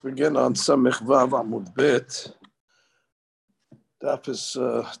Begin on Samech Vav Amud Bet. Daf is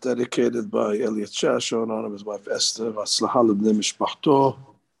dedicated by Elliot Shasho in honor of his wife Esther. Vatzlacha lebnei mishpachto.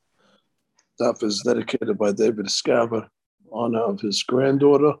 Daf is dedicated by David Scaver in honor of his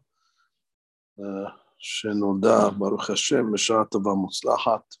granddaughter. Shenolda Baruch Hashem Mishra Tova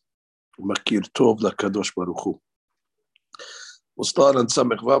Mutzlachat Makir Tov LaKadosh Baruch Hu. We'll start on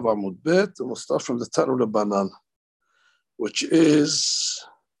Samech Vav Amud Bet, and we'll start from the Tanu Rabbanan, which is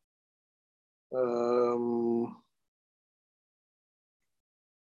by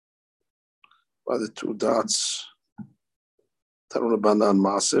the two dots. Tanu Rabbanan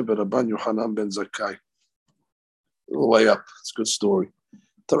Maaseh Rabban Yochanan ben Zakkai. A little way up. It's a good story.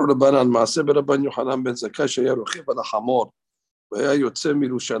 Tanu Rabbanan Maaseh Rabban Yochanan ben Zakkai sheyeh rochiv al hamor v'haya yotzeh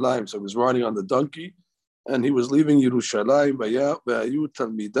miYerushalayim. So he was riding on the donkey, and he was leaving Yerushalayim. V'hayu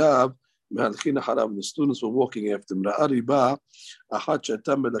talmidav מהלכין אחריו. The students were walking after him. ראה ריבה אחת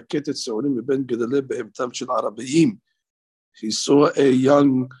שהייתה מלקטת שעורים מבין גדלי בהמתם של ערביים. He saw a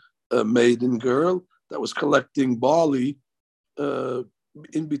young maiden girl that was collecting barley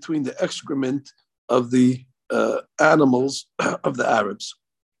in between the excrement of the animals of the Arabs.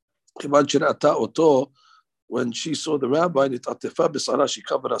 When she saw the rabbi, she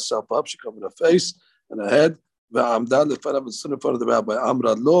covered herself up, she covered her face and her head. ועמדה לפניו in front of the rabbi.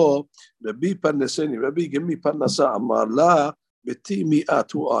 אמרה לו, רבי פרנסני, רבי, give me פרנסה. אמר לה, ביתי מי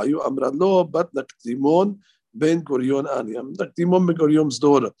את? who are you? אמרה לו, בת נקדימון בן גוריון אני. נקדימון בן גוריונ's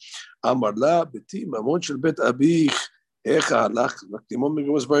daughter. אמר לה, ביתי ממון של בית אביך. איך הלך? נקדימון בן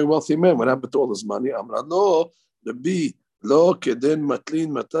גוריון was a very wealthy man. What happened to all his money? אמרה לו, רבי, לא כדן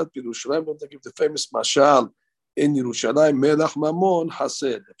מטלין מתת בירושלים. Don't they give the famous משל in ירושלים, מלח ממון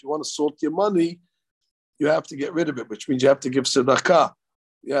חסד. If you want to salt your money, you have to get rid of it, which means you have to give tzedakah.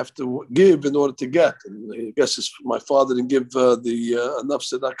 You have to give in order to get. And I guess my father didn't give enough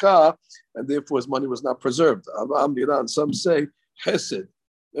tzedakah, and therefore his money was not preserved. Some say chesed,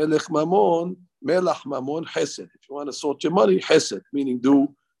 melech mamon, melach mamon chesed. If you want to sort your money, chesed, meaning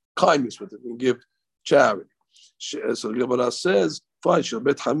do kindness with it and give charity. So the Gemara says, fine,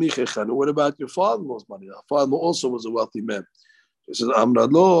 what about your father-in-law's money? Our father-in-law also was a wealthy man. He says, the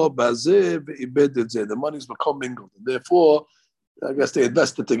money's become mingled. And therefore, I guess they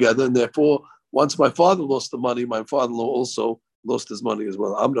invested together. And therefore, once my father lost the money, my father-in-law also lost his money as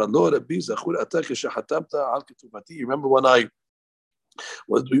well. Remember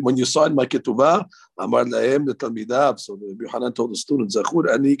when you signed my ketubah? So the Yochanan told the students,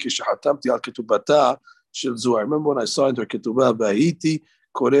 remember when I signed her ketubah?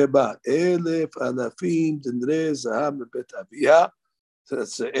 Koreba elef alafim dinre zahab mebet avia.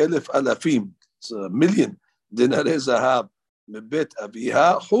 That's elef alafim. It's a million dinre zahab mebet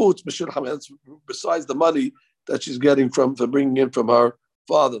avia. Chutz b'shel chametz. Besides the money that she's getting for bringing in from her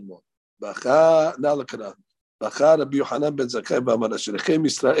father-in-law. Bacha nalakana. Bacha Rabbi Yochanan ben Zakkai b'amar shlechem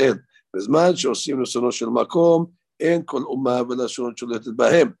Yisrael. B'zman sheosim l'sono shel makom en kol ummah v'lashon sholetet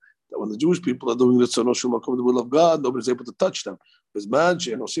bahem. That when the Jewish people are doing the Tzon Shel Makom, the will of God, nobody's able to touch them. When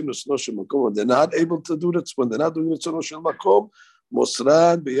they're not able to do that, when they're not doing the Tzon Shel Makom,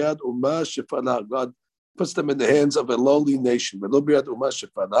 Mosran b'yad ummah shefala. God puts them in the hands of a lowly nation. Not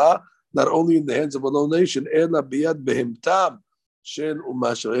only in the hands of a lowly nation, ela b'yad behemtam shel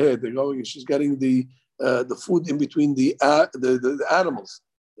ummah shel. They're going. She's getting the food in between the animals.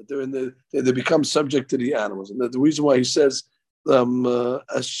 That they become subject to the animals, and the reason why he says.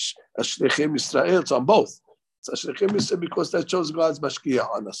 Ashlechem Israel, it's on both. It's Ashlechem Israel because that shows God's mashkiach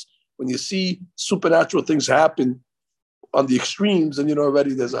on us. When you see supernatural things happen on the extremes, and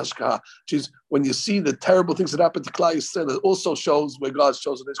already there's ashkah. When you see the terrible things that happen to Klal Yisrael, it also shows where God's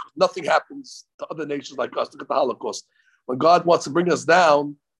chosen us. Nothing happens to other nations like us. Look at the Holocaust. When God wants to bring us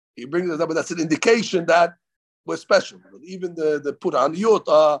down, He brings us down, but that's an indication that we're special. Even the Puraniyot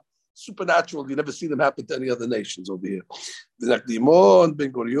are supernatural. You never see them happen to any other nations over here. Naqdimon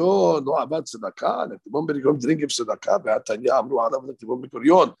ben Gurion no abad tzedakah. Naqdimon ben Gurion didn't give tzedakah. Ve'atanya amru alav Naqdimon ben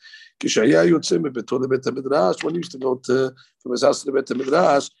Gurion kishaya yotzeh mebeto lebet midrash. When he used to go from his house to the Bet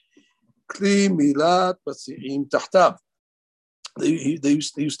Midrash, kli milat masiim tahtav. They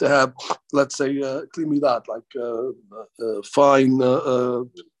used to have, let's say, kli milat, like fine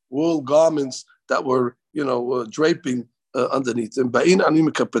wool garments that were draping underneath him. And the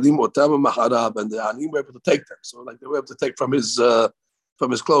Anim were able to take them. So like they were able to take from his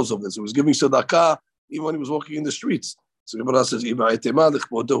clothes of this. He was giving tzedakah even when he was walking in the streets. So Gemara says,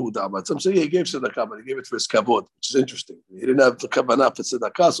 some say he gave tzedakah, but he gave it for his kavod, which is interesting. He didn't have the kavanah for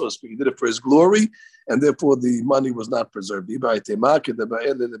tzedakah, so to speak. He did it for his glory, and therefore the money was not preserved. Yeah,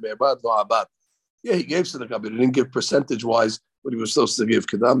 he gave tzedakah, but he didn't give percentage-wise what he was supposed to give.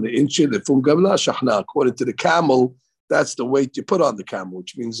 According to the camel, that's the weight you put on the camel,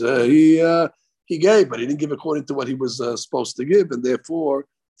 which means he gave, but he didn't give according to what he was supposed to give, and therefore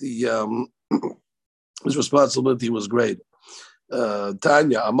the his responsibility was great.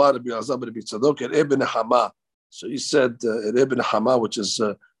 Tanya Amar Rabbi Azam Rabbi Tzadok at Ibn Hama. So he said at Ibn Hama, which is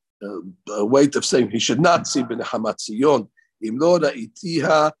a weight of saying he should not see Ibn Hama Tzion. Imlo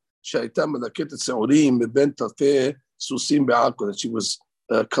ra'itiha she'ayta melaket se'urim ben talfei susim be'akol. That she was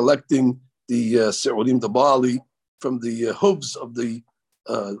collecting the se'urim, the barley, from the hooves of the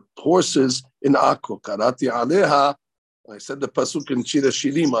horses in Akko. Karati aleha. I said the pasuk in Shira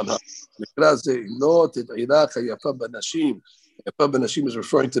Shirim on her. Yafa Banashim is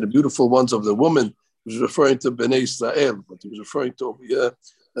referring to the beautiful ones of the woman. He was referring to Bnei Israel, but he was referring to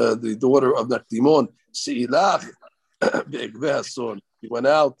the daughter of Nakdimon. He went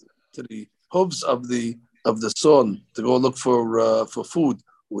out to the hooves of the son to go look for food.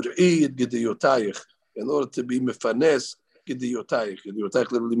 In order to be mefanes Gidiyotayich.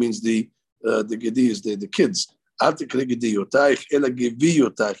 Gidiyotayich literally means the Gidiyos, the kids.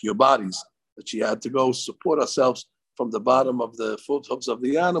 Your bodies, that she had to go support ourselves from the bottom of the hooves of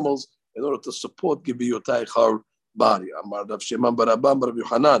the animals in order to support Gibiyotayich, her body.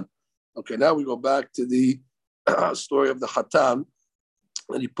 Okay, now we go back to the story of the Hatan,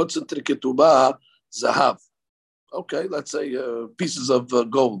 and he puts into the Ketubah Zahav. Okay, let's say pieces of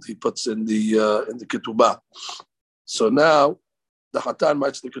gold he puts in the Ketubah. So now the Hatan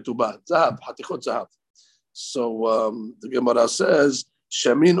writes the Ketubah Zahav, Hatichot Zahav. So the Gemara says,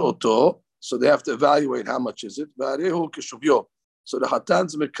 Shamin Oto, so they have to evaluate how much is it. So the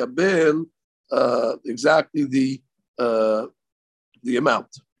Hatan's mekabel exactly the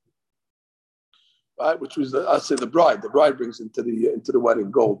amount, right? Which was I say the bride. The bride brings into the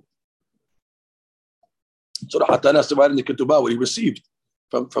wedding gold. So the Hatan has to write in the ketubah what he received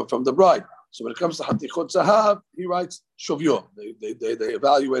from the bride. So when it comes to Hatichot Zahav, he writes Shovyo. They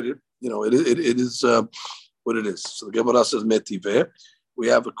evaluate it. It is what it is. So the Gemara says Metiveh. We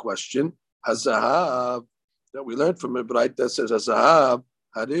have a question. Hazahav that we learned from Ibrahim that says Hazahav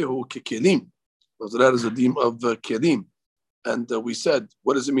Harehu Kekelim. So that is a theme of Kelim. And we said,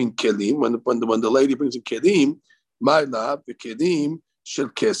 what does it mean Kelim? When the lady brings in Kelim, my love, the Kelim shel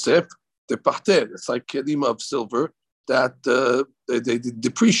Kesef the Pachter. It's like Kelim of silver that they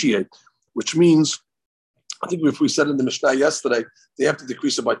depreciate, which means, I think if we said in the Mishnah yesterday, they have to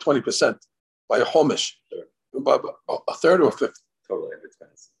decrease it by 20%, by a homish, by a third or a fifth. Totally, it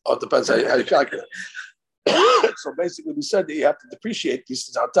depends. Oh, it depends how you calculate. So basically, we said that you have to depreciate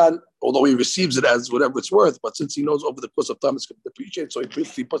this Hatan, although he receives it as whatever it's worth, but since he knows over the course of time it's going to depreciate, so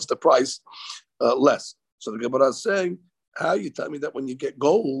he puts the price less. So the Gemara is saying, how you tell me that when you get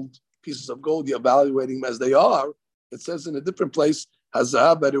gold, pieces of gold, you're evaluating them as they are? It says in a different place,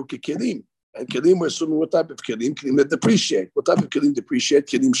 Hazah baru kekelim. And kelim, we're assuming what type of kelim? Kelim that depreciate. What type of kelim depreciate?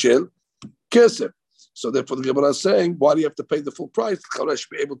 Kelim shel kesef. So therefore the Gemara is saying, why do you have to pay the full price? I should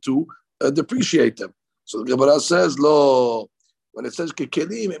be able to depreciate them. So the Gemara says, lo, when it says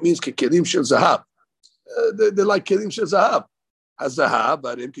kekelim, it means kekelim shel zahab. They're like kelim shel zahab. Hazahab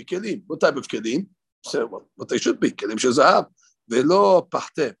barim kekelim. What type of kelim? So what they should be, kelim shel zahab. Velo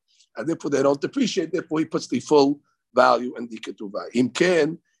pachte. And therefore they don't depreciate. Therefore he puts the full value in the ketubah.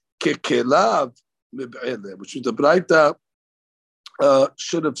 Imken kekelav mib'ele, which is the Braita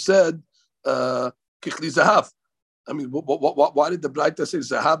should have said kechli zahav. I mean, why did the Braita say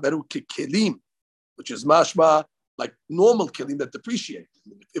zahav beru kekelim, which is mashma like normal kelim that depreciate?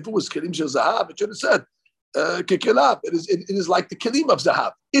 If it was kelim shel zahav, it should have said kekelav. It is like the kelim of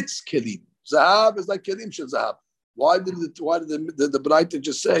zahav. It's kelim. Zahav is like kelim shel zahav. Why did the Braita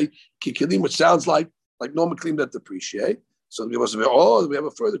just say kekelim, which sounds like normal kelim that depreciate? So we must say, we have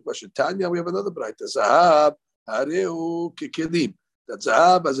a further question. Tanya, we have another Braita. Zahab hareu kekelim. That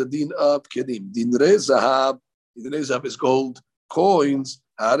zahab has a din of kelim. Dinre zahab. Dinre zahab is gold coins.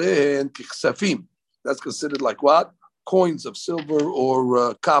 Harehen kichsafim. That's considered like what? Coins of silver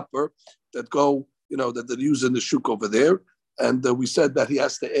or copper that go, that they use in the shuk over there. And we said that he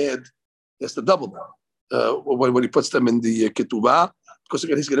has to double them. When he puts them in the ketubah, because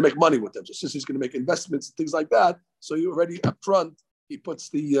again, he's going to make money with them. So since he's going to make investments and things like that, so you already up front, he puts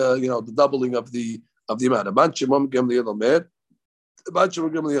the the doubling of the amount. A bunch of Gamliel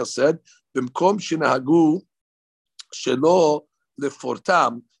said, "Bimkom shenahagu shelo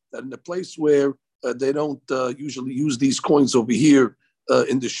lefortam," that in a place where they don't usually use these coins over here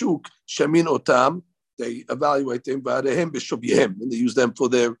in the shuk, shamin otam, they evaluate them, and they use them for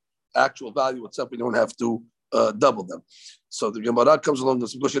their actual value itself. We don't have to double them. So the Gemara comes along and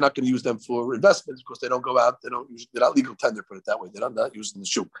says, because you're not going to use them for investments, because they don't go out, they're not legal tender, put it that way. They're not used in the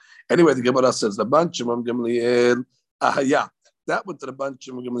shuk. Anyway, the Gemara says, the Rabban Shimon Gamliel ahaya. That what the Rabban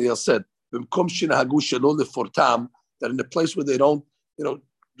Shimon Gamliel said. That in the place where they don't,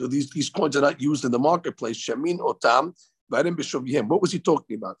 these coins are not used in the marketplace. Shamin otam. What was he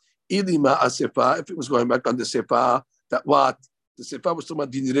talking about? If it was going back on the sefa, that what? The sefa was talking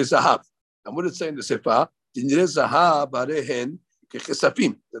about dinire zahav. And what did it say in the sefa? Dinire zahav arehen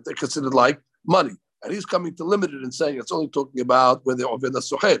kechesafim, that they're considered like money. And he's coming to limit it and saying it's only talking about where they're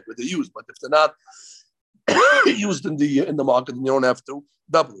used. But if they're not used in the market, then you don't have to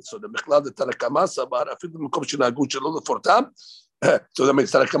double it. So the Mechlal the Tarakama Sabar, so that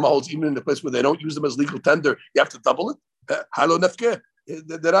means Tarakama holds even in the place where they don't use them as legal tender, you have to double it. Halo nefke,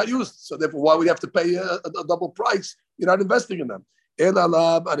 they're not used. So therefore, why would you have to pay a double price? You're not investing in them. El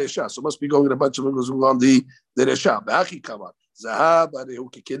alab aresha. So must be going in a bunch of things on the resha. Ba'achi kamar. Zahab arehu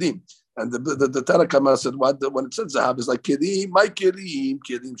kekedim. And the Tarakama said, when it said Zahab, it's like kedim, my kedim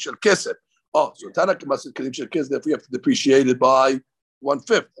shel kesef. Oh, so Tarakama said kedim shel kesef, therefore you have to depreciate it by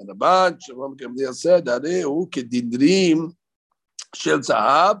 1/5. And a bunch of them said, arehu kedindrim shel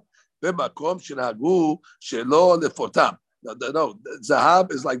Zahab. במקום שנהגו שלא לפורטם. No,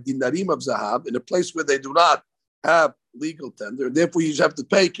 Zahab is like dinarim of Zahab in a place where they do not have legal tender. Therefore, you have to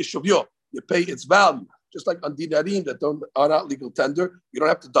pay kishovyo. You pay its value. Just like on dinarim that are not legal tender, you don't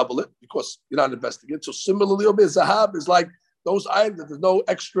have to double it because you're not investing it. So similarly, Zahab is like those items that there's no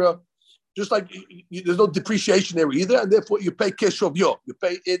extra, just like there's no depreciation there either, and therefore you pay kishovyo. You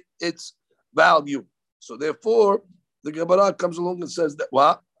pay its value. So therefore, the Gemara comes along and says that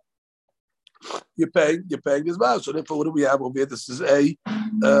what? You're paying his value. So therefore, what do we have over here? This is a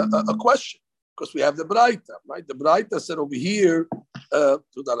question because we have the Braita, right? The Braita said over here, the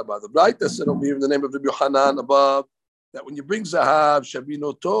Braita said over here in the name of Rabbi Yochanan above that when you bring Zahab,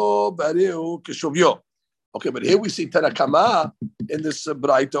 Shabinoto Bareu Keshovyo. Okay, but here we see Tarakama in this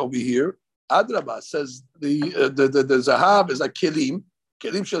Braita over here. Adraba says the Zahab is like Kelim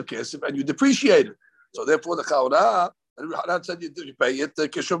Shel Kesef, and you depreciate it. So therefore, the Chaura and Rabbi Yochanan said you pay it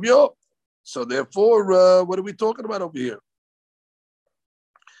Keshovyo. So therefore, what are we talking about over here?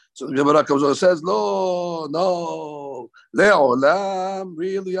 So the Gemara comes and says, no, Le'olam,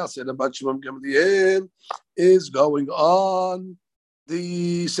 really, I said, Rabban Shimon Gamliel is going on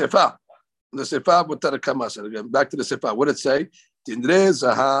the Sefa. The Sefa, what Tarakama said again, back to the Sefa. What did it say? Tindre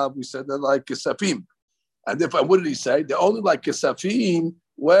Zahab, we said they're like Kesafim. And therefore, what did he say? They're only like Kesafim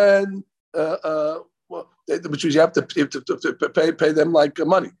when, which means you have to pay them like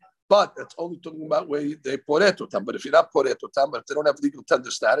money. But that's only talking about where they poretotam. But if you're not poretotam, but if they don't have legal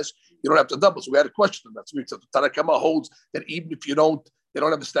tender status, you don't have to double. So we had a question on that. So Tarakama holds that even if they don't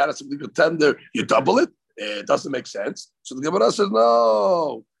have the status of legal tender, you double it. It doesn't make sense. So the Gemara says,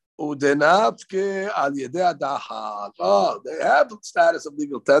 no. Oh, they have the status of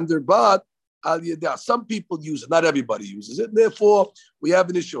legal tender, but some people use it. Not everybody uses it. Therefore, we have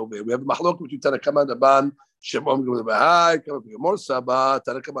an issue over here. We have a mahlok between Tarakama and Rabban Shimon Tarakama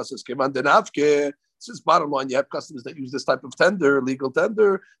says, since bottom line, you have customers that use this type of tender, legal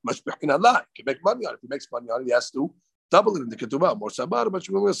tender, mashbichin Allah. He can make money on it. If he makes money on it, he has to double it in the ketubah. More sabar, but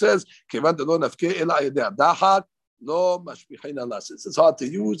Shimon says, since it's hard to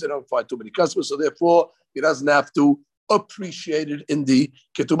use, they don't find too many customers, so therefore he doesn't have to appreciate it in the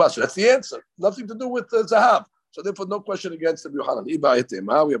ketubah. So that's the answer. Nothing to do with Zahab. So therefore, no question against the Yohanan. We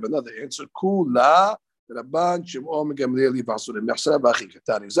have another answer. Kula. Rabban Shimon Gamliel Yivasurim Nechsar B'Achi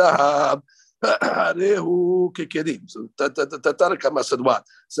Ketari Zahab Harehu Kekelim. So Tarakama said what?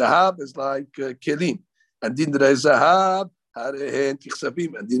 Zahab is like kelim, and Dinrei Zahab Harehen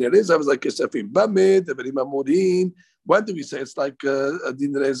Tichsavim, and Dinrei Zahab is like Kesafim. Bamid Devarim Amurim. When do we say it's like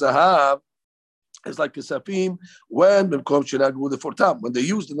Dinrei Zahab? It's like Kesafim when B'Kom Shenagu Lefortam, when they're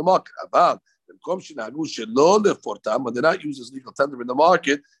used in the market. Aval B'Kom Shenagu Shelo Lefortam, when they're not used as legal tender in the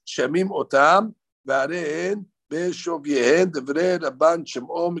market. Shemim Otam. Varin Beshoviehen Devre Rabban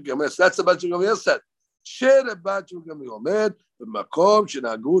Shimon Gamliel. That's the Rabban Shimon Gamliel said. Sheh Rabban Shimon Gamliel Omed b'makom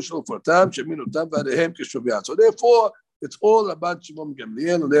shenagu shel fortam sheminutam varehem keshoviat. So therefore, it's all Rabban Shimon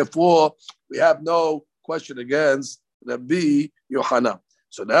Gamliel, and therefore we have no question against Rabbi Yochanan.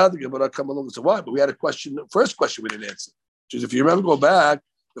 So now the Gemara come along and say, why? But we had a question. The first question we didn't answer, which is if you remember, go back.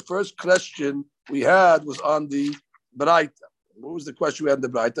 The first question we had was on the Braita. What was the question we had in the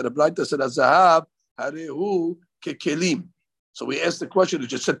Braita? The Braita said, Zahab harehu kekelim. So we asked the question, it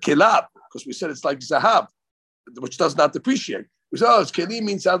just said kelab, because we said it's like Zahab, which does not depreciate. We said, oh,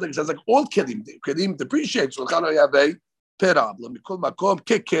 kelim sounds like all kelim. Kelim depreciates. So how do you have a problem? Mikol makom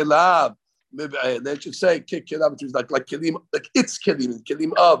kekelab They should say kelim, which is like kelim, like it's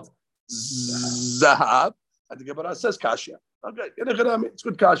kelim of zahab. And the Gemara says kasha. Okay, it's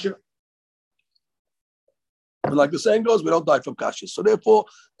good kasha. But like the saying goes, we don't die from kasha. So therefore,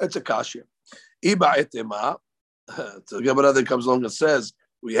 it's a kasha. Iba etema. The Gemara then comes along and says,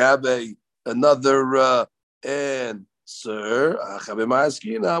 we have another answer. What are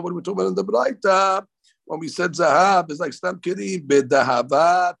we talking about in the Braita? When we said zahab, it's like stam kiri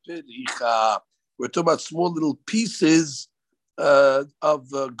bedahava pericha. We're talking about small little pieces of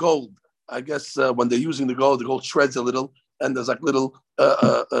gold. I guess when they're using the gold shreds a little, and there's like little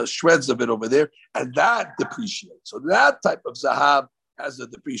shreds of it over there, and that depreciates. So that type of zahab has a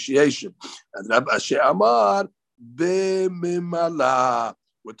depreciation. And Rab Asher Amar b'mimala.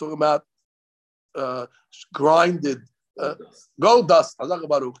 We're talking about grinded gold dust.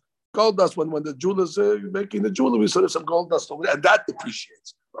 Gold dust, when the jeweler's making the jewelry, so there's some gold dust over there, and that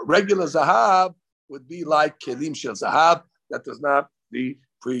depreciates. But regular zahab would be like kelim shel zahab, that does not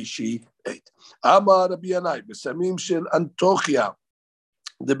depreciate. Amar Rabbi Yanai, besamim shel Antochia,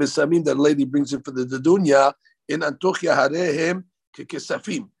 the besamim that lady brings in for the dunya, in Antochia harehem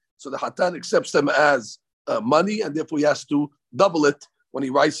kekesafim. So the Hatan accepts them as money, and therefore he has to double it when he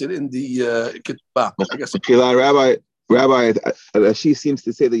writes it in the Ketubah. I guess. Rabbi, she seems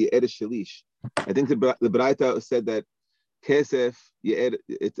to say that you add a shalish. I think the Braita said that kesef,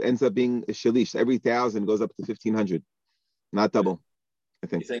 it ends up being a shalish. Every 1,000 goes up to 1,500, not double. I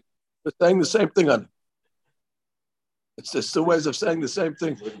think. They're saying the same thing on it. It's just two ways of saying the same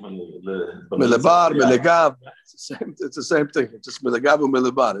thing. Milebar, milegav. It's the same thing. It's just milegav and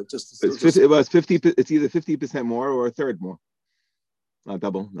milebar. It's 50. It's either 50% more or a third more. Not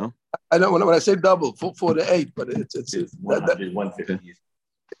double, no. I know when I say double, 4 to 8, but it's 100, 150.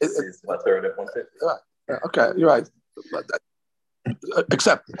 It's a third of 150. Right. Okay, you're right.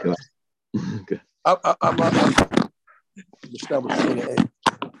 Accept. Okay. I'm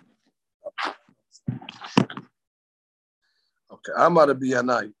Okay, Amar Rabbi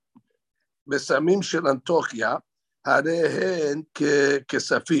Yanai. Besamim shel Antochia harehen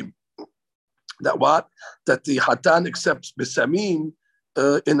kesafim. That what? That the Hatan accepts besamim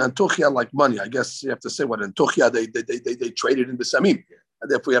in Antochia like money. I guess you have to say what in Antochia they traded in besamim,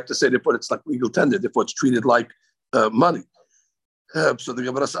 and therefore you have to say therefore it's like legal tender. Therefore it's treated like money. So the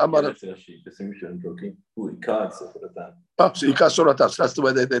Gemara Amar. Oh, so Ikas Soratan. So that's the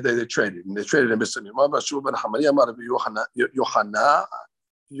way they traded. And they traded in besamim. Amar Shuv ben Hamari Amar Yohana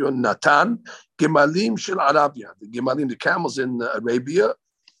Yonatan Gemalim shel Arabia. The Gemalim, the camels in Arabia.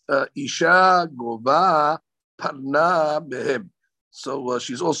 Isha Gova Parna Behem. So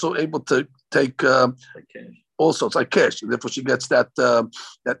she's also able to take also it's like cash, and therefore she gets that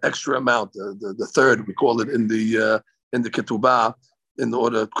extra amount, the third we call it in the ketubah, in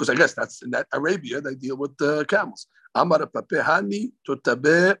order, because I guess that's in that Arabia they deal with camels. Amar Papehani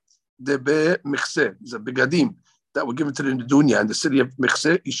Totabe Debe Michse. These are begadim that were given to the dunya in the city of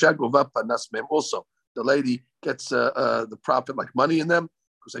Michse. Isha Gova Parnas Behem. Also, the lady gets the profit like money in them.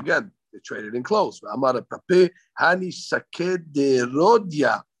 Because again, they traded in clothes. Amar Pape Hani Saked de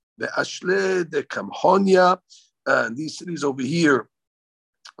Rodia, the Ashle de Kamhonia, and these cities over here,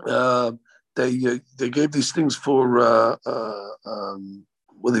 they gave these things for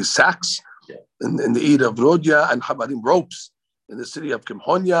with these sacks in the Eid of Rodia and Habarim ropes in the city of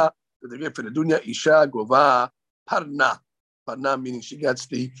Kamhonia that they gave for the dunya. Isha Gova Parna, Parna meaning she gets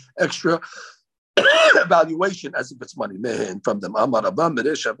the extra evaluation as if it's money from them.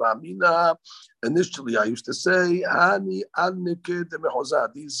 Initially, I used to say,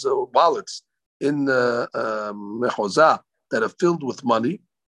 these wallets in Mehoza that are filled with money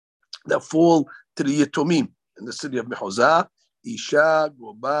that fall to the Yetomim in the city of Mehoza, Isha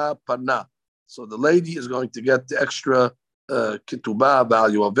Goba Parna. So the lady is going to get the extra ketubah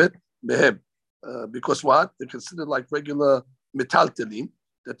value of it, because what? They're considered like regular metaltelim.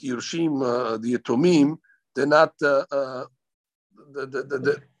 That the Yerushim, the Yetomim, they're not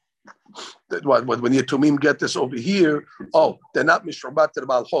when Yetomim get this over here, they're not Mishrabat to the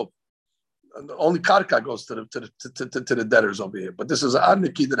Baal Chov. Only Karka goes to the debtors over here. But this is an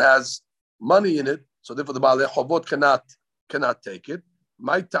Arniki that has money in it, so therefore the Baal Chovot cannot take it.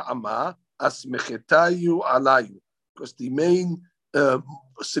 My ta'ama asmechetayu alayu, because the main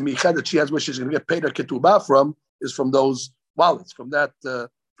semicha that she has, where she's going to get paid her ketubah from, is from those wallets, from that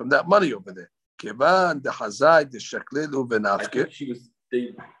money over there. Kevan the Hazai the Sheklelu v'Nafke.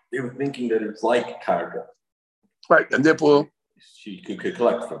 They were thinking that it's like karka, right? And therefore she could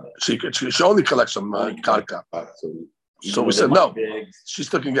collect from it. She only collects from karka. So we said no. She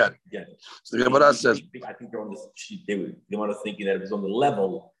still can get it. Yeah. So the Gemara says, I think they were thinking that it was on the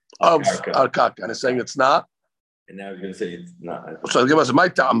level of Karka. Al-Karka. And it's saying it's not. And now he's going to say it's not. So the Gemara says, "My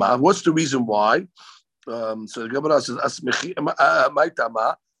ta'ama." What's the reason why? So the Gemara says, "My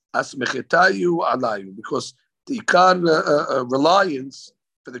ta'ama asmechetayu alayu," because the ikar reliance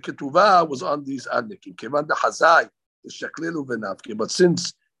for the ketuvah was on these adnikim. Kevan the hazai the sheklilu v'nafki. But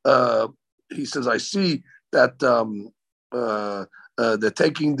since he says, I see that they're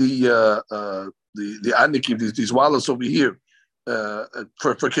taking the adnikim, these wallets over here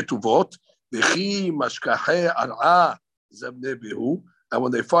for ketuvot. And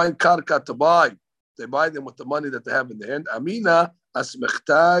when they find karka to buy, they buy them with the money that they have in their hand. Amina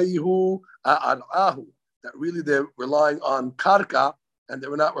asmechtayihu a'arahu. That really they're relying on karka and they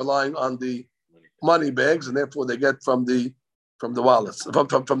were not relying on the money bags, and therefore they get from the wallets,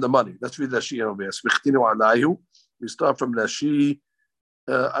 from the money. Let's read Rashi over here. Asmechtinu a'arahu. We start from Rashi.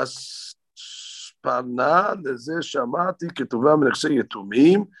 Aspana leze shamati ketuvah menechsei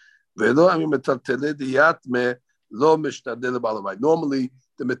yetumim. Normally,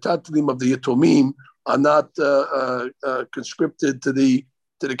 the metatlim of the Yatomim are not conscripted to the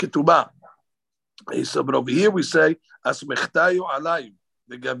ketubah. But over here we say, Asmechtayu alayu,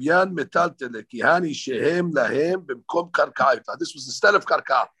 the Gavyan metaltele, kihani shehem lahem b'mkom karka. This was instead of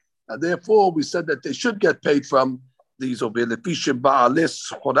karka. And therefore, we said that they should get paid from these over here.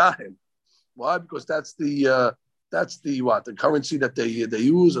 Why? Because that's the currency that they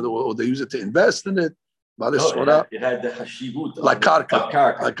use, or they use it to invest in it. It had the hashivut, like karka.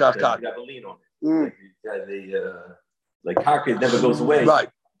 Like karka. You have a lien on it. Like karka never goes away. Right.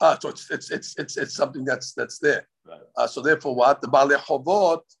 So it's something that's there. Right. So therefore, what the Balei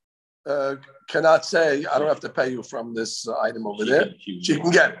Chovot cannot say, I don't have to pay you from this item over there. She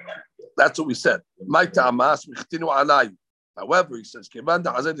can get it. That's what we said. However, he says,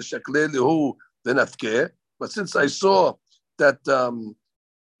 but since I saw that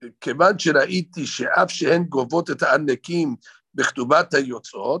כיוון שראיתי שאף שהן גובות את האנקים בכתובת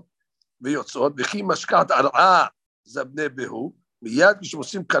היוצאות וכי משכת ארעה זה בני בהו, מיד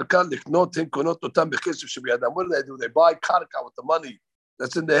כשעושים קרקע לקנות, הן קונות אותם בכסף שבידם. What do they do? They buy karka with the money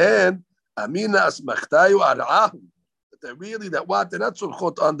that's in the hand. Amina asmachtayu ar'ahu. They're really that what? They're not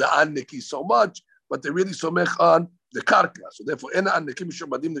somchot on the anniki so much, but they really somech on the karka. So therefore, ena annikim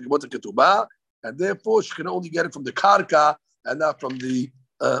mishumadim negibot ketubah, and therefore she can only get it from the karka and not from the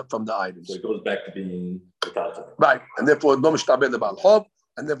items. So it goes back to being without. Right, and therefore no mishtabeh lebal chov,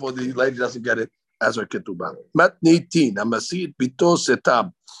 and therefore the lady doesn't get it as her ketubah. Matnitin amasid bito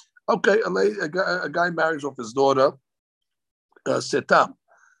setam. Okay, a guy marries off his daughter setam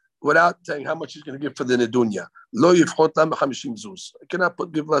without saying how much he's going to give for the nedunya. Lo yifchot lam 50 zuz. I cannot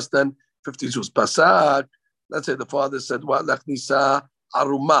give less than 50 zuz. Pasak. Let's say the father said, "What lachnisa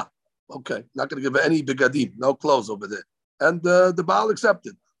aruma." Okay, not going to give her any begadim, no clothes over there. And the Baal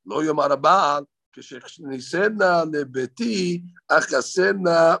accepted. Lo yomar Baal k'shechnisena lebeti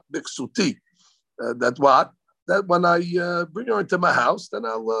achasena b'ksuti. That what? That when I bring her into my house, then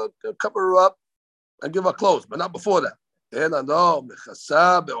I'll cover her up and give her clothes, but not before that. He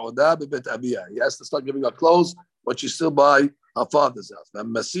has to start giving her clothes, but she's still by her father's house.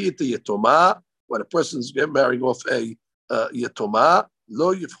 When a person's getting married off a yetoma,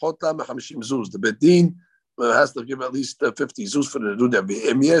 lo yifchot la 50 zuz. The bedin has to give at least 50 zuz for the nedunya.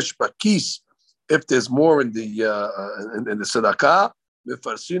 If there's more in the tzedakah,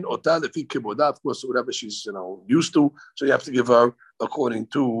 mefarsin ota lefi kevoda. Of course, whatever she's used to, so you have to give her according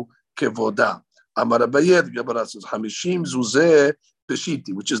to kevoda. Amar Abaye, the Gemara says 50 zuzeh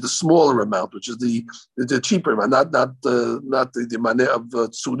peshiti, which is the smaller amount, which is the cheaper amount, not the maneh of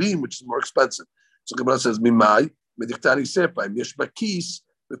tzurim, which is more expensive. So Gemara says mimai mediktani sepayim yesh bakis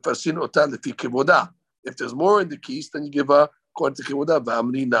mefarsin ota lefi kevoda. If there's more in the keys, then you give her according to kevoda.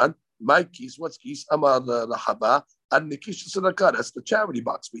 V'amrinan, my keys, what's keys? Amar lahaba and nikish tzedakah. That's the charity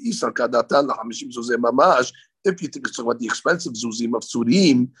box. If you think it's about the expensive zuzim of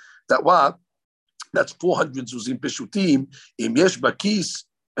tzurim, that what? That's 400 zuzim peshutim. Im yesh bakis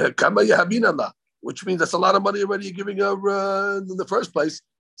kama yahabin Allah, which means that's a lot of money already you're giving her in the first place.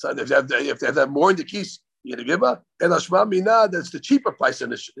 So if they have more in the keys, you're gonna give her. And ashma mina, that's the cheaper price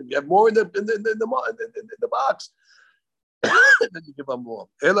initially. If you have more in the box, then you give her more.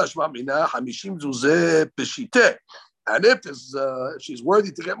 El ashma mina 50 zuzeh peshite. And if she's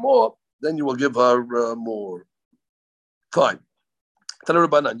worthy to get more, then you will give her more. Fine. So you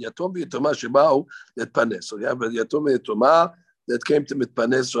have a yatom yetoma that came to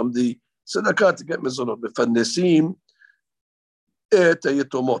mitpanes from the tzedakah to get mezonot. Mefanesim et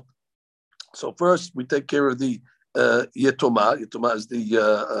yetomot. So first we take care of the yetoma. Yetoma is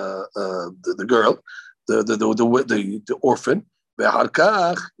the girl, the orphan.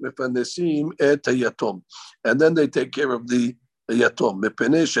 And then they take care of the yatom.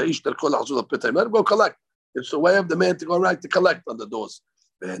 Let him go collect. It's the way of the man to go right to collect on the doors.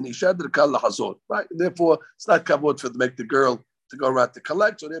 Right? Therefore, it's not kavod for to make the girl to go right to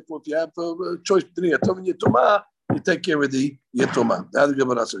collect. So therefore, if you have a choice between yatom and yatoma, you take care of the yatoma. Now the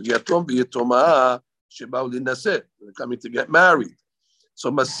Gemara says yatom v'yatoma sheba'u linaseh. They're coming to get married. So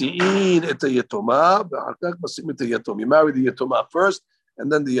masi'in et yatoma, v'harkak masi'in et yatom. You marry the yatoma first,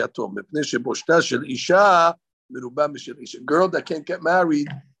 and then the yatom. Mipnei sheboshta shel isha merubah mishel isha. A girl that can't get married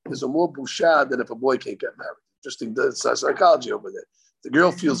is a more busha than if a boy can't get married. Interesting psychology over there. The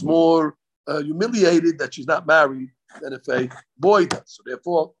girl feels more humiliated that she's not married than if a boy does. So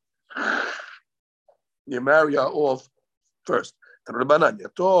therefore, you marry her off first.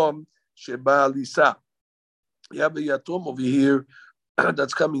 Yatom sheba lisa. You have a yatom over here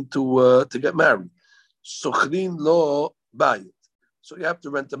that's coming to get married. Sochrin lo bayit. So you have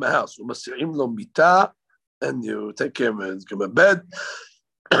to rent him a house. Umasi'im lo mita, and you take care of him, give him a bed.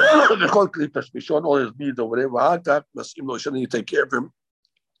 All his needs over there. You take care of him,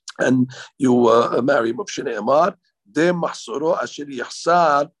 and you marry him.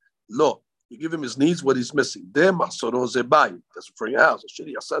 You give him his needs, what he's missing. That's for your house.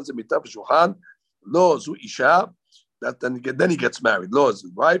 That then he gets married. Law is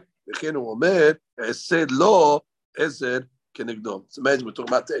his wife. It's amazing. We're talking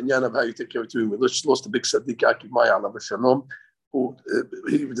about the inyan of how you take care of two women. We just lost a big Sadiq Aki Maya Shalom, who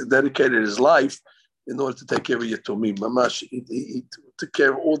he dedicated his life in order to take care of Yatomim. Mamash, he took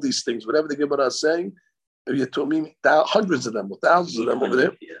care of all these things. Whatever the Gemara is saying, Yatomim, hundreds of them, or thousands of them over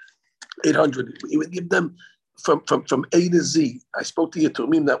there, 800. He would give them from A to Z. I spoke to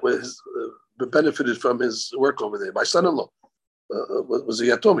Yatomim that was benefited from his work over there. My son-in-law was a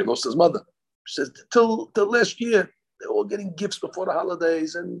Yatom. He lost his mother. She says, till last year, they're all getting gifts before the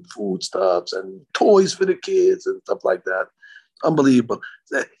holidays and foodstuffs and toys for the kids and stuff like that. Unbelievable.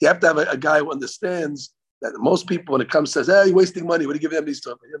 You have to have a guy who understands that most people, when it comes, says, "Hey, you're wasting money. What do you give them these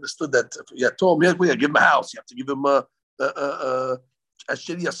stuff?" He understood that. Yatom, yeah, give him a house. You have to give him a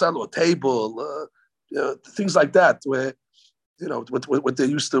shitty asal, a table, things like that, where what they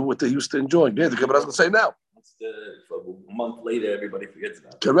used to enjoy. Yeah, the Gemara doesn't say now. For a month later, everybody forgets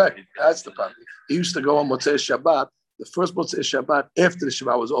about it. Correct. That's the problem. He used to go on Motzei Shabbat. The first Motzei Shabbat, after the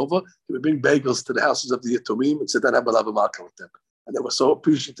Shabbat was over, he would bring bagels to the houses of the Yatomim and sit down and have a lava malka with them. And they were so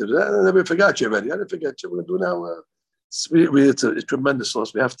appreciative. I never forgot you already. I didn't forget you. We're going to do now. It's a tremendous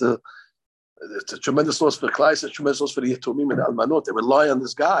loss. We have to. It's a tremendous loss for Klai. It's a tremendous loss for the Yatomim and the Almanot. They rely on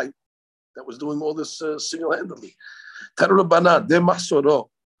this guy that was doing all this single-handedly. Tanu Rabbanan, de mahsoro.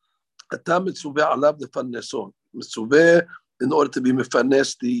 Atam mitzuveh alav lefarneson. Mitzuveh in order to be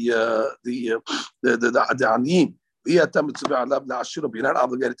mefarnes the aniyim. Atam mitzuveh alav le'ashiro. You're not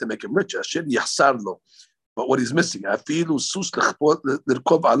obligated to make him rich. Ashir yachsar lo. But what he's missing, afilu sus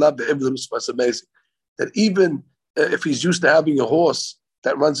l'rkov alav be'evlim. It's amazing that even if he's used to having a horse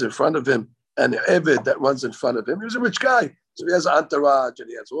that runs in front of him and an eved that runs in front of him, he was a rich guy. So he has an entourage and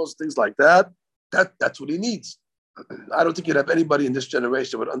he has all things like that. That's what he needs. I don't think you'd have anybody in this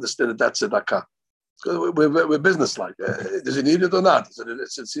generation that would understand that that's tzedakah. We're business-like. Does he need it or not? It's a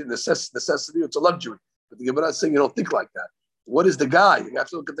necessity. It's a luxury. But the Gemara is saying you don't think like that. What is the guy? You have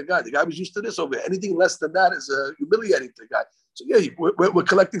to look at the guy. The guy was used to this over here. Anything less than that is humiliating to the guy. So yeah, we're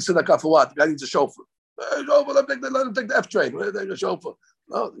collecting tzedakah for what? The guy needs a chauffeur. Let him take the F train. A chauffeur.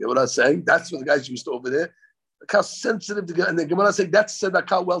 No, the Gemara is saying that's what the guy's used to over there. Look how sensitive the guy. And the Gemara is saying that's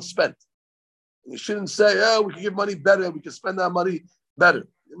tzedakah well spent. You shouldn't say, "Oh, we can give money better. We can spend our money better."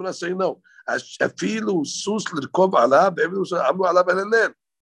 I'm not saying no. Afilu sus l'rkov alav. Everyone said, "Amru alav elel."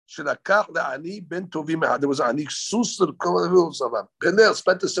 Shedakah le'ani ben tovim. There was ani sus l'rkov alav. Hillel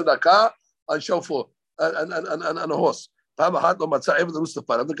spent the tzedakah on chauffeur and a horse.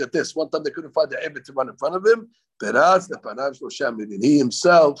 Look at this. One time they couldn't find the Ebed to run in front of him. He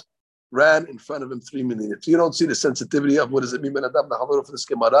himself ran in front of him 3 million. If you don't see the sensitivity of what does it mean, for this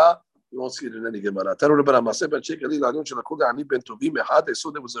Gemara, you won't see it in any Gemara. They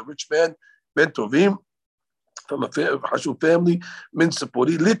saw there was a rich man, Ben Tovim, from a Hashub family, Min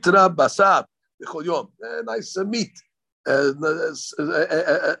Sapori, Litra Basab, nice meat,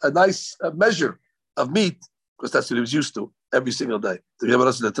 a nice measure of meat, because that's what he was used to every single day. I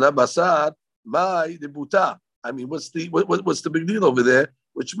mean, what's the big deal over there?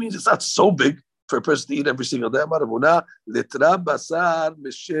 Which means it's not so big for a person to eat every single day.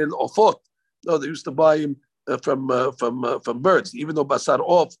 No, they used to buy him from birds, even though basar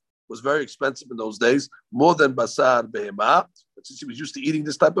off was very expensive in those days, more than basar behema. But since he was used to eeting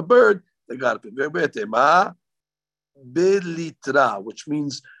this type of bird, they got it. belitra, which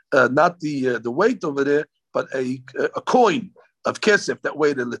means not the weight over there, but a coin of kesef that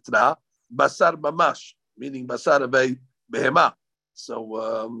weighed a litra, basar mamash, meaning basar of a behema.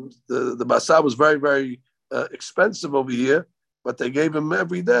 So the basar was very, very expensive over here, but they gave him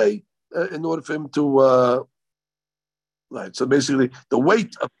every day in order for him to, right. So basically, the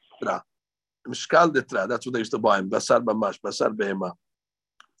weight of litra, mishkal litra, that's what they used to buy him, basar mamash, basar behema.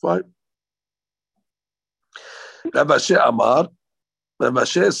 Fine. Rav Ashi Amar, Rav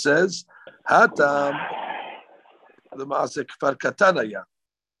Ashi says, Hatam, the Maaseh Kfar Katanaya.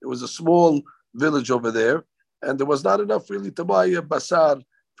 It was a small village over there, and there was not enough really to buy a basar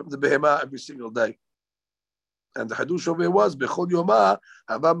from the behema every single day. And the hadush over here was, Bechol Yoma,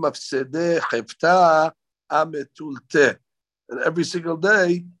 Hava Mafsede Chefta Ametulte. And every single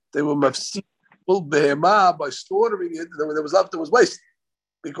day, they were mafsid full behema by slaughtering it. There was left, there was waste,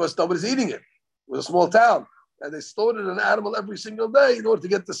 because nobody's eating it. It was a small town. And they slaughtered an animal every single day in order to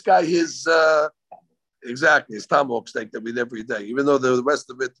get this guy his his tomahawk steak that we eat every day, even though the rest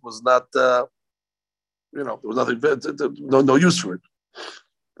of it was not, there was nothing, no use for it.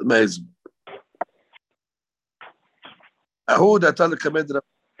 Amazing. What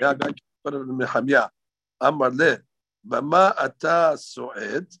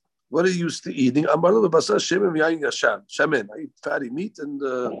are you used to eating? I eat fatty meat and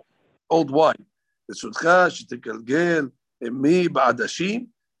old wine.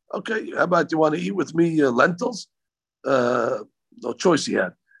 Okay, how about you want to eat with me lentils? No choice he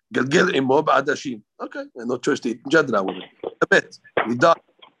had. Okay, no choice to eat jadra with it. He died.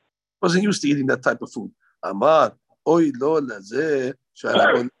 Wasn't used to eating that type of food. Amar, oy lo laze,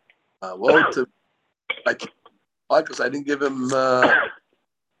 sharagon. Because I didn't give him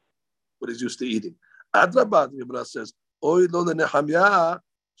what he's used to eating. Adrabad, Yibra says, oy lo le Nehemiah.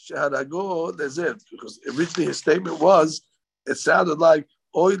 Because originally his statement was, it sounded like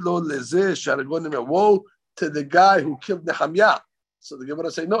woe to the guy who killed Nehemiah. So the Gemara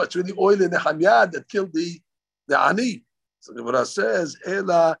say, no, it's really oil in Nehemiah that killed the Ani. So the Gemara says, it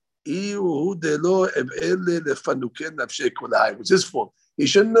was his fault. He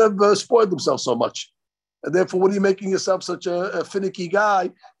shouldn't have spoiled himself so much. And therefore, what are you making yourself such a finicky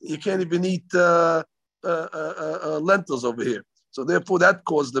guy? You can't even eat lentils over here. So therefore, that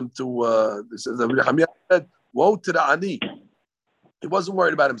caused them to. This is Nehemiah said, "Woe to the ani." He wasn't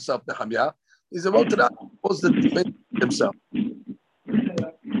worried about himself, Nehemiah. He said, "Woe to the ani." Caused them to make himself.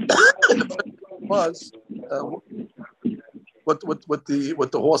 Was what the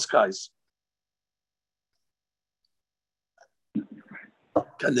horse guys? You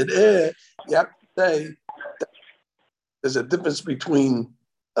have to say that there's a difference between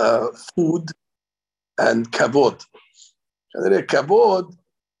food and kavod. And then kavod,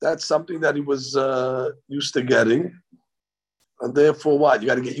 that's something that he was used to getting. And therefore, what? You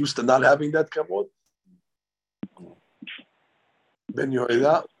got to get used to not having that kavod? Ben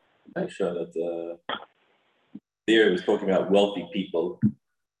Yoida? I'm sure that there he was talking about wealthy people,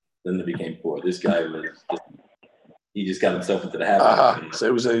 then they became poor. This guy he just got himself into the habit. So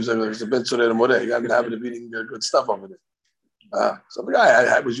he was a Ben Surah More. He got in the habit of eating good stuff over there. So the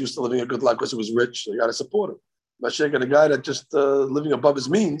guy was used to living a good life because he was rich, so you got to support him. Not shaking a guy that just living above his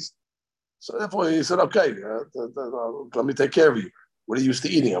means. So therefore he said, okay, let me take care of you. What are you used to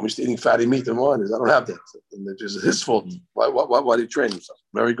eating? I'm used to eating fatty meat and wine. I don't have that. And it's just his fault. Why did he train himself?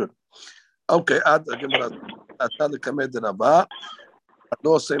 Very good. Okay,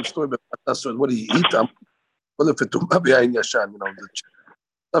 no same story, but what do you eat? The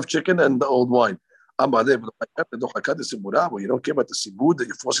stuffed chicken and the old wine. You don't care about the sibud that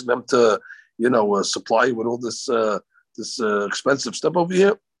you're forcing them to, supply you with all this expensive stuff over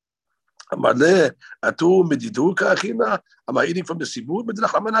here. Am I eating from the sibud?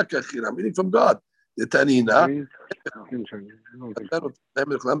 I'm eating from God. And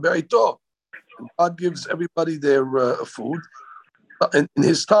God gives everybody their food in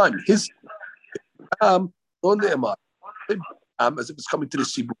His time. His time, as if it's coming to the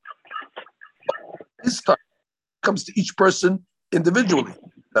sibud. His time comes to each person individually.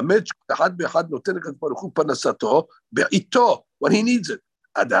 When he needs it.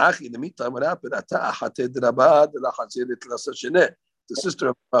 In the meantime, what happened? The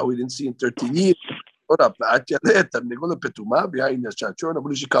sister who we didn't see in 13 years.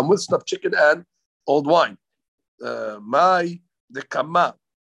 She come with stuffed chicken and old wine. The kama.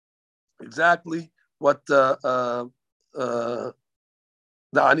 Exactly what the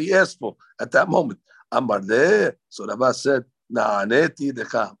Ani asked for at that moment. So Rabbi said, I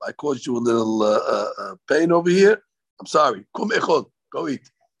caused you a little pain over here. I'm sorry. Go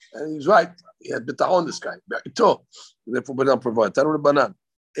eat. And he's right. He had bitahon, this guy. Therefore, we don't provide.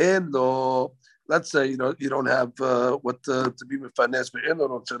 And let's say you don't have what to be mefanes,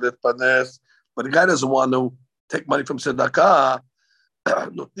 but the guy doesn't want to take money from tzedakah.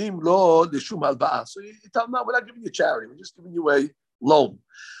 Notnim lo lishum halba'ah. So you tell him, no, we're not giving you charity. We're just giving you a loan.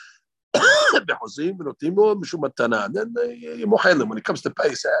 Then you mochel him. When it comes to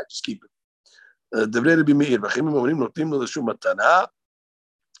pay, say, just keep it. דברי רבי מאיר, ואחרים אומרים נותנים לו לשום מתנה,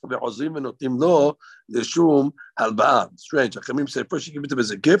 ועוזרים ונותנים לו לשום הלוואה. Strange. אחרים say, first you give it to him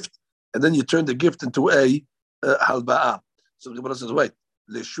as a gift, and then you turn the gift into a הלוואה. So the Gemara says, wait,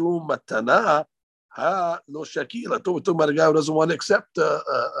 לשום מתנה, לא שקיל. I thought we're talking about a guy who doesn't want to accept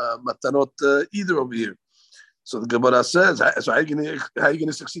matanot either over here. So the Gemara says, so how are you going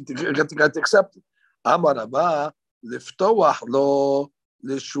to succeed to get the guy to accept it? Amar Rabba, liftoach lo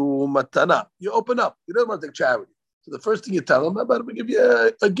lishu matana. You open up. You don't want to take charity. So the first thing you tell him, I'm going to give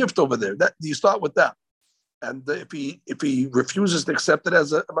you a gift over there. That you start with that. And if he refuses to accept it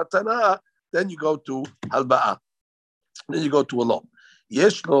as a matana, then you go to halba'a. Then you go to a loan.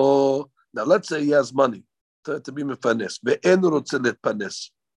 Yeshlo. Now let's say he has money to be mefanes. Ve'en rotze litpanes.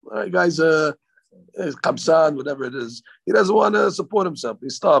 All right, guys. Kamsan, whatever it is, he doesn't want to support himself.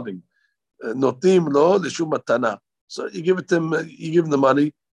 He's starving. Notim lo lishum matana. So you give it him. You give him the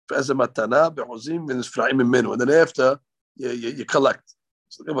money as a matana. Be'hozim v'nisfra'im imenu, and then after you collect.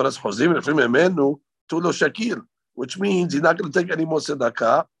 So the Gemara says hozim v'nisfra'im imenu tu lo shakil, which means he's not going to take any more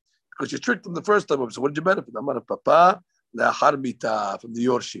tzedakah because you tricked him the first time. So what did you benefit? Amar papa la'achar mita from the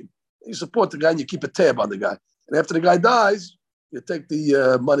yorshim. You support the guy and you keep a tab on the guy, and after the guy dies, you take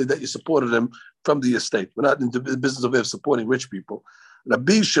the money that you supported him from the estate. We're not in the business of supporting rich people.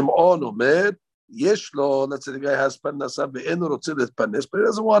 Rabbi Shimon Omer, Yeshlo, let's say the guy has parnasa, but he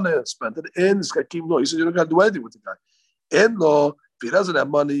doesn't want to spend it. He says, you don't got to do anything with the guy. If he doesn't have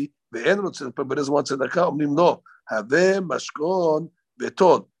money, but doesn't want tzedakah, no. Have mashkon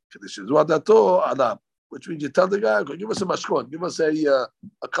betod. Which means you tell the guy, okay, give us a mashkon, give us a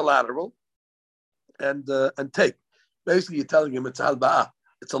collateral, and take. Basically, you're telling him it's a halba'ah,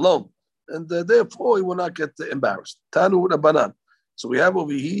 it's a loan. And therefore, he will not get embarrassed. Tanu Rabbanan. So we have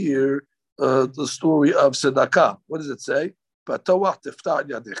over here the story of tzedakah. What does it say? Patawach tiftah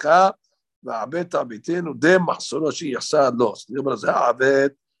yadecha va'abed ta'bitenu de mahsoro she'yachsad lo. So the Gemara says,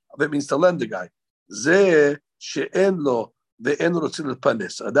 ha'abed means to lend the guy. Ze she'en lo ve'en rotzil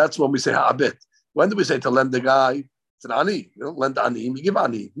panis. That's when we say ha'abed. When do we say to lend the guy? It's an ani. You don't lend ani, you give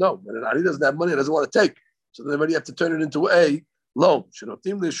ani. No, when an ani doesn't have money, he doesn't want to take. So then you have to turn it into a loan. And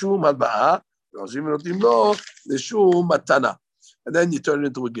then you turn it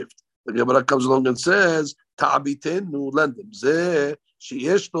into a gift. The Gemara comes along and says, Ta'abitenu, lend him.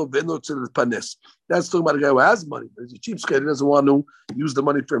 That's talking about a guy who has money, but he's a cheapskate. He doesn't want to use the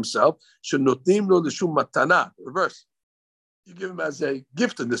money for himself. Reverse. You give him as a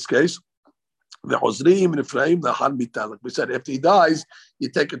gift in this case. Like we said, after he dies, you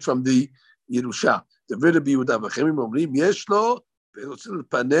take it from the Yerusha. The Virabi would have a chemim omrim yeshlo ve'rotzil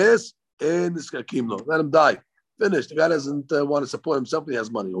panes en niskakim lo. Let him die. Finished. The guy doesn't want to support himself. He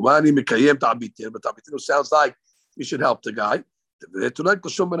has money. Umani mikayem ta'abitin, but ta'abitin sounds like you should help the guy.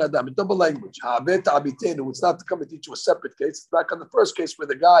 Double language. Ha'abed ta'abitin. It's not to come and teach you a separate case. It's back on the first case where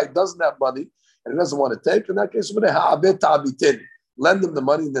the guy doesn't have money and he doesn't want to take. In that case, ha'abed ta'abitin. Lend him the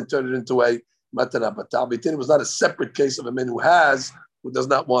money and then turn it into a matana. But ta'abitin was not a separate case of a man who does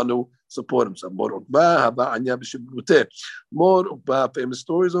not want to support himself. More famous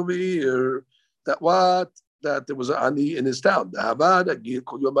stories over here that there was an ani in his town. Everything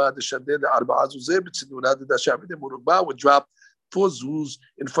would drop 4 zuz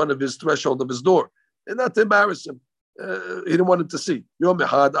in front of his threshold of his door, and not to embarrass him. He didn't want him to see. One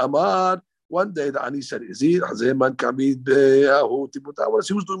day the ani said, "Who's doing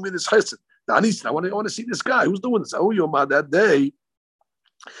me this chesed?" The ani said, "I want to see this guy. Who's doing this?" That day.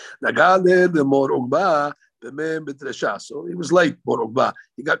 So he was late, Mor Ugba.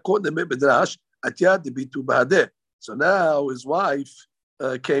 He got caught in the midrash. So now his wife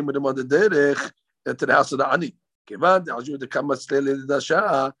came with him on the derech to the house of the ani. When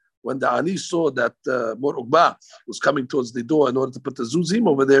the ani saw that Mor Ugba was coming towards the door in order to put the zuzim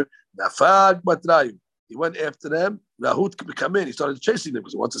over there, he went after them. Rahut could come in. He started chasing them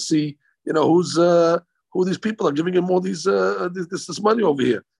because he wants to see, who these people are giving him all these this money over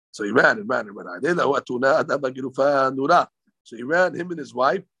here. So he ran. So he ran, him and his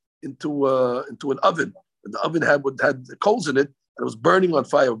wife, into an oven. And the oven had coals in it, and it was burning on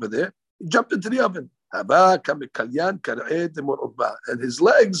fire over there. He jumped into the oven. And his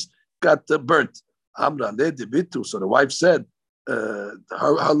legs got burnt. So the wife said,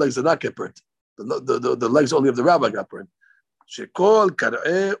 her legs did not get burnt. The legs only of the rabbi got burnt. Shekol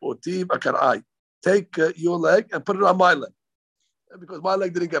kar'eh otiv akar'ai. Take your leg and put it on my leg, because my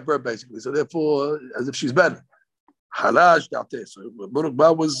leg didn't get burnt basically. So therefore, as if she's better. Halash da'ateh. So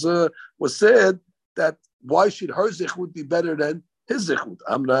Murukba was said that why should her zichut be better than his zichut?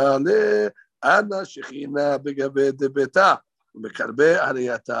 Amra le ana shechina begaved beta mekarbe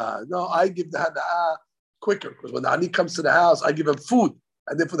ariyata. No, I give the hana'ah quicker, because when the ani comes to the house, I give him food,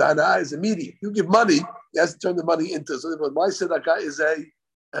 and therefore the hana'ah is immediate. You give money, he has to turn the money into. So therefore, my tzedakah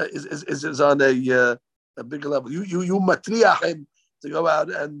is on a bigger level. You matriach him to go out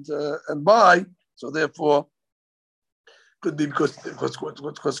and buy. So therefore, could be because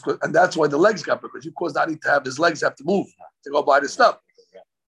and that's why the legs got because you caused Ani to have his legs have to move to go buy the stuff.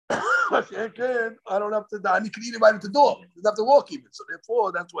 I don't have to. Ani can eat it right at the door. He doesn't have to walk even. So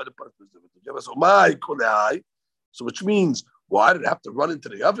therefore, that's why the purpose is different. So which means why did it have to run into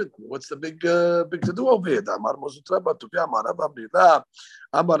the oven? What's the big to do over here?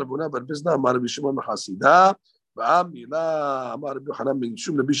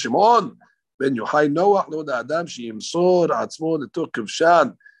 Ben Yochai Noach lo Adam sheyimsor atzmo letok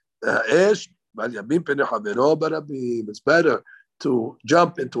kivshan ha'esh v'al yabim penei havero barabim. It's better to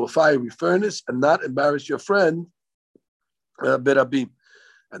jump into a fiery furnace and not embarrass your friend berabim.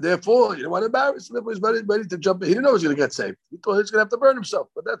 And therefore, you don't want to embarrass him. He's ready to jump in. He didn't know he was going to get saved. He thought he was going to have to burn himself.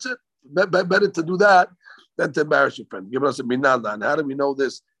 But that's it. Better to do that than to embarrass your friend. Give us a minala. And how do we know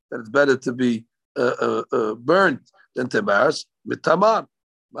this? That it's better to be burned than to embarrass? With Tamar.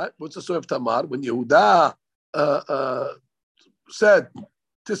 Right? What's the story of Tamar? When Yehuda said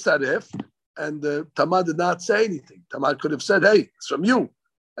Tisaref, and Tamar did not say anything. Tamar could have said, "Hey, it's from you."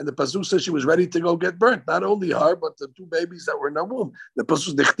 And the pasuk says she was ready to go get burnt. Not only her, but the two babies that were in her womb. The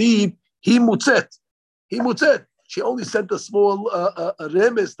pasuk dechtiv, he mutzet. She only sent a small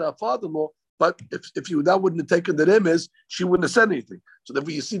remes to her father-in-law. But if Yehuda wouldn't have taken the remes, she wouldn't have said anything. So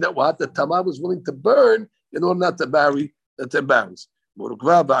therefore, you see that that Tamar was willing to burn in order not to embarrass.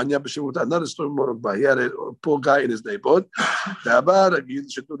 Another story. Morukba. He had a poor guy in his neighborhood. He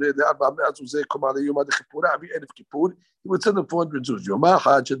would send him 400 Jews.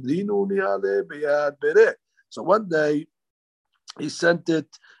 So one day he sent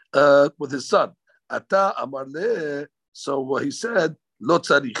it with his son. So he said, "Lo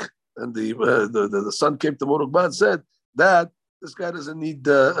tzarich," and the son came to Morukba and said that this guy doesn't need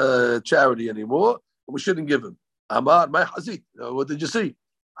charity anymore, and we shouldn't give him. Amar, my hazit. What did you see?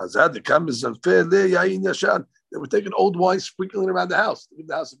 Hazad, the kamis alfeh le yain yashan. They were taking old wine, sprinkling around the house.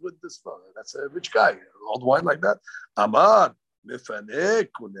 The house is with this fellow. That's a rich guy. Old wine like that. Amar,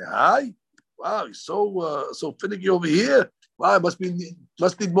 mefanek unehai. Wow, he's so finicky over here. Wow, must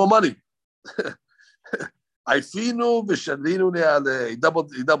need more money. Aifinu v'shadlinu ne'aleh. He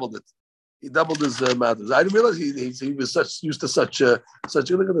doubled it. He doubled his matters. I didn't realize he was used to such. Look at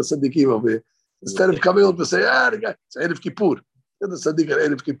the Siddiqim over here. Instead of coming up to say, the guy, it's Erev Kippur. The Sadiq at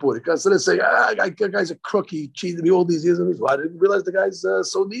Erev Kippur. Instead of saying, that guy's a crook, he cheated me all these years. I didn't realize the guy's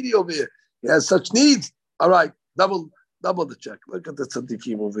so needy over here. He has such needs. All right, double the check. Look at the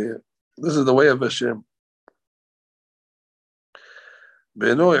Sadiqim over here. This is the way of Hashem.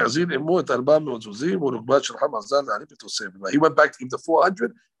 He went back to give the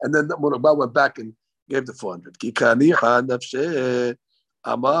 400, and then Murukba went back and gave the 400.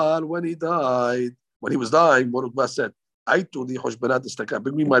 Amar, when he was dying, Murukba said, "Aitu li hoshbanat tzedakah.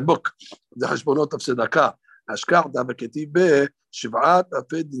 Bring me my book, the Hashbonot of Tzedakah. Hashkach davaketiv be shiv'at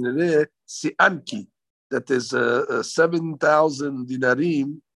afed dinare si'anki. That is 7,000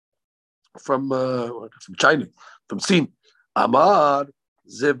 dinarim from China, from Sin. Amar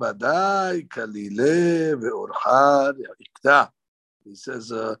zevadai kalile ve'orhar ikta." He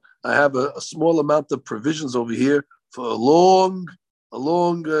says, "I have a small amount of provisions over here for a long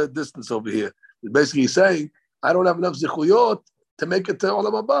distance over here." Basically, he's saying, I don't have enough zichuyot to make it to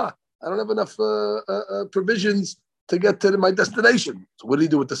Olam Haba. I don't have enough provisions to get to my destination. So what do you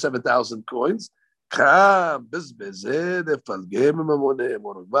do with the 7,000 coins? When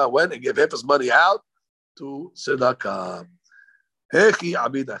he gave half his money out to tzedakah. We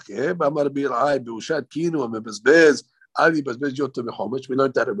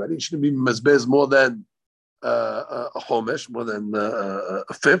learned that already. It shouldn't be mezbez more than a chomesh, more than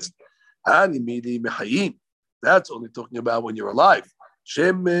a fifth. That's only talking about when you're alive.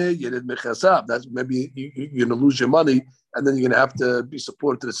 That's maybe you're going to lose your money, and then you're going to have to be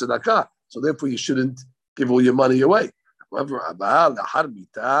supported to the tzedakah. So therefore, you shouldn't give all your money away. However, but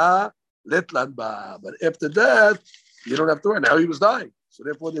after that, you don't have to worry. Now he was dying, so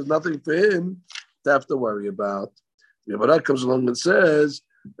therefore, there's nothing for him to have to worry about. The Gemara comes along and says,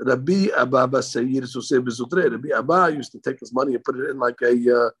 Rabbi Abba Sayyid Suseh B'Zutre. Rabbi Abba used to take his money and put it in like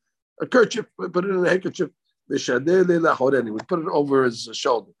a kerchief, put it in a handkerchief. He would put it over his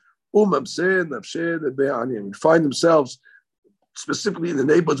shoulder. They would find themselves specifically in the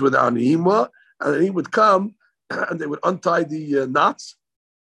neighborhoods where the Aniyim were, and then he would come and they would untie the knots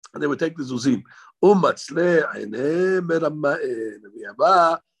and they would take the zuzim.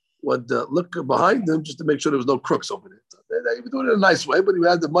 Would look behind them just to make sure there was no crooks over there. So they would do it in a nice way, but he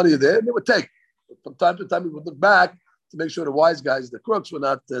had the money there and they would take. From time to time, he would look back to make sure the wise guys, the crooks, were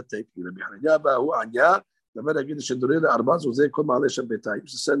not taking. He used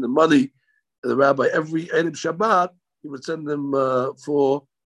to send the money to the rabbi every Erev Shabbat. He would send them for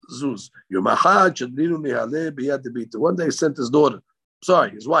zuz. One day he sent his daughter,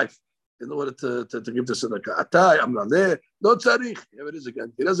 his wife, in order to give the tzedakah. No tzarich. Here it is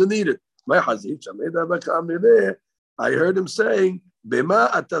again. He doesn't need it. I heard him saying, Bema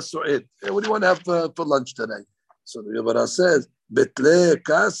ata su'ed. What do you want to have for lunch today? So the Gemara says, Betle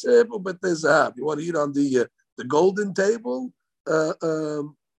kaseb or betle zahab. You want to eat on the golden table? Or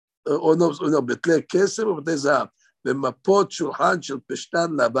no, betle kaseb or betle zahab. B'mapot shulchan shel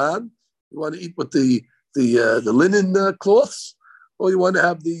pishtan laban. You want to eat with the linen cloths, or you want to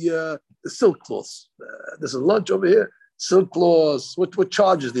have the silk cloths? There's a lunch over here. Silk cloths. What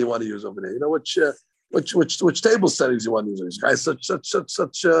charges do you want to use over there? You know which table settings you want to use? These guys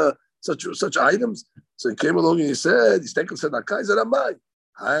such items. So he came along and he said, he's taking tzedakah. He said, Ramai.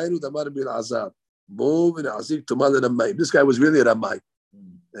 This guy was really a Ramai.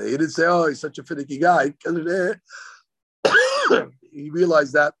 He didn't say, oh, he's such a finicky guy. He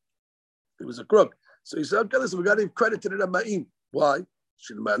realized that he was a crook. So he said, okay, listen, we got to give credit to the Rama'im. Why?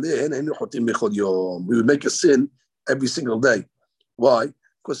 We would make a sin every single day. Why?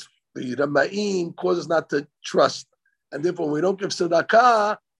 Because the Rama'im causes not to trust. And therefore, when we don't give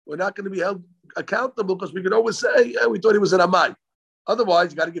tzedakah, we're not going to be held accountable because we can always say, we thought he was an Ramai.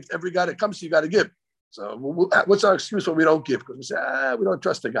 Otherwise, you got to give to every guy that comes to you, got to give. So what's our excuse when we don't give? Because we say, we don't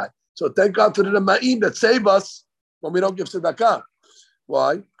trust the guy. So thank God for the Rama'im that save us when we don't give tzedakah.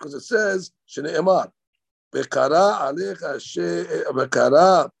 Why? Because it says, Shne'emar, Bekara alecha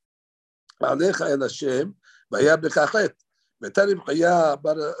el Hashem, v'ya bekachet. V'tani b'chaya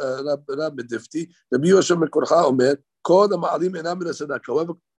Rab Bedifti, Rabbi Yosha Mekorcha Omer, Kol ha'ma'alim enam min ha'tzedakah.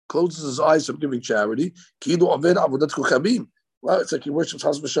 Whoever closes his eyes from giving charity, ki'ilu over avodat kochavim. Well, it's like he worships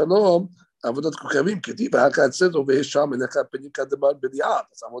Chas v'Shalom, avodat kochavim. Ketiv ha'ka it says over here, Sham enecha penika debar b'di'at.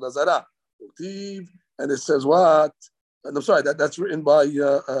 That's avodah zarah. And it says what? And I'm sorry, that's written by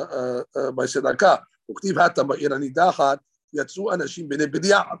Sedakah.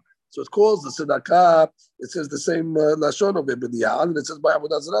 So it calls the Sedakah, it says the same Lashon of B'diyal, and it says by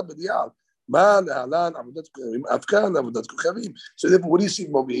Avodah Zarah B'diyal. So therefore, what do you see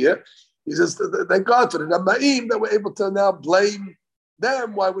over here? He says, thank God for the Rama'im that we're able to now blame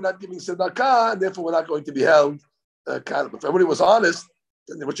them why we're not giving Sedakah, and therefore we're not going to be held accountable. If everybody was honest,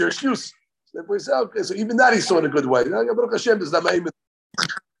 then what's your excuse? Therefore, he said, okay, so even that he saw in a good way. Baruch Hashem,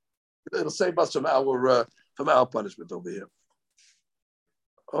 it'll save us from our punishment over here.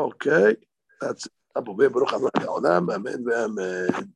 Okay, that's it. Amen.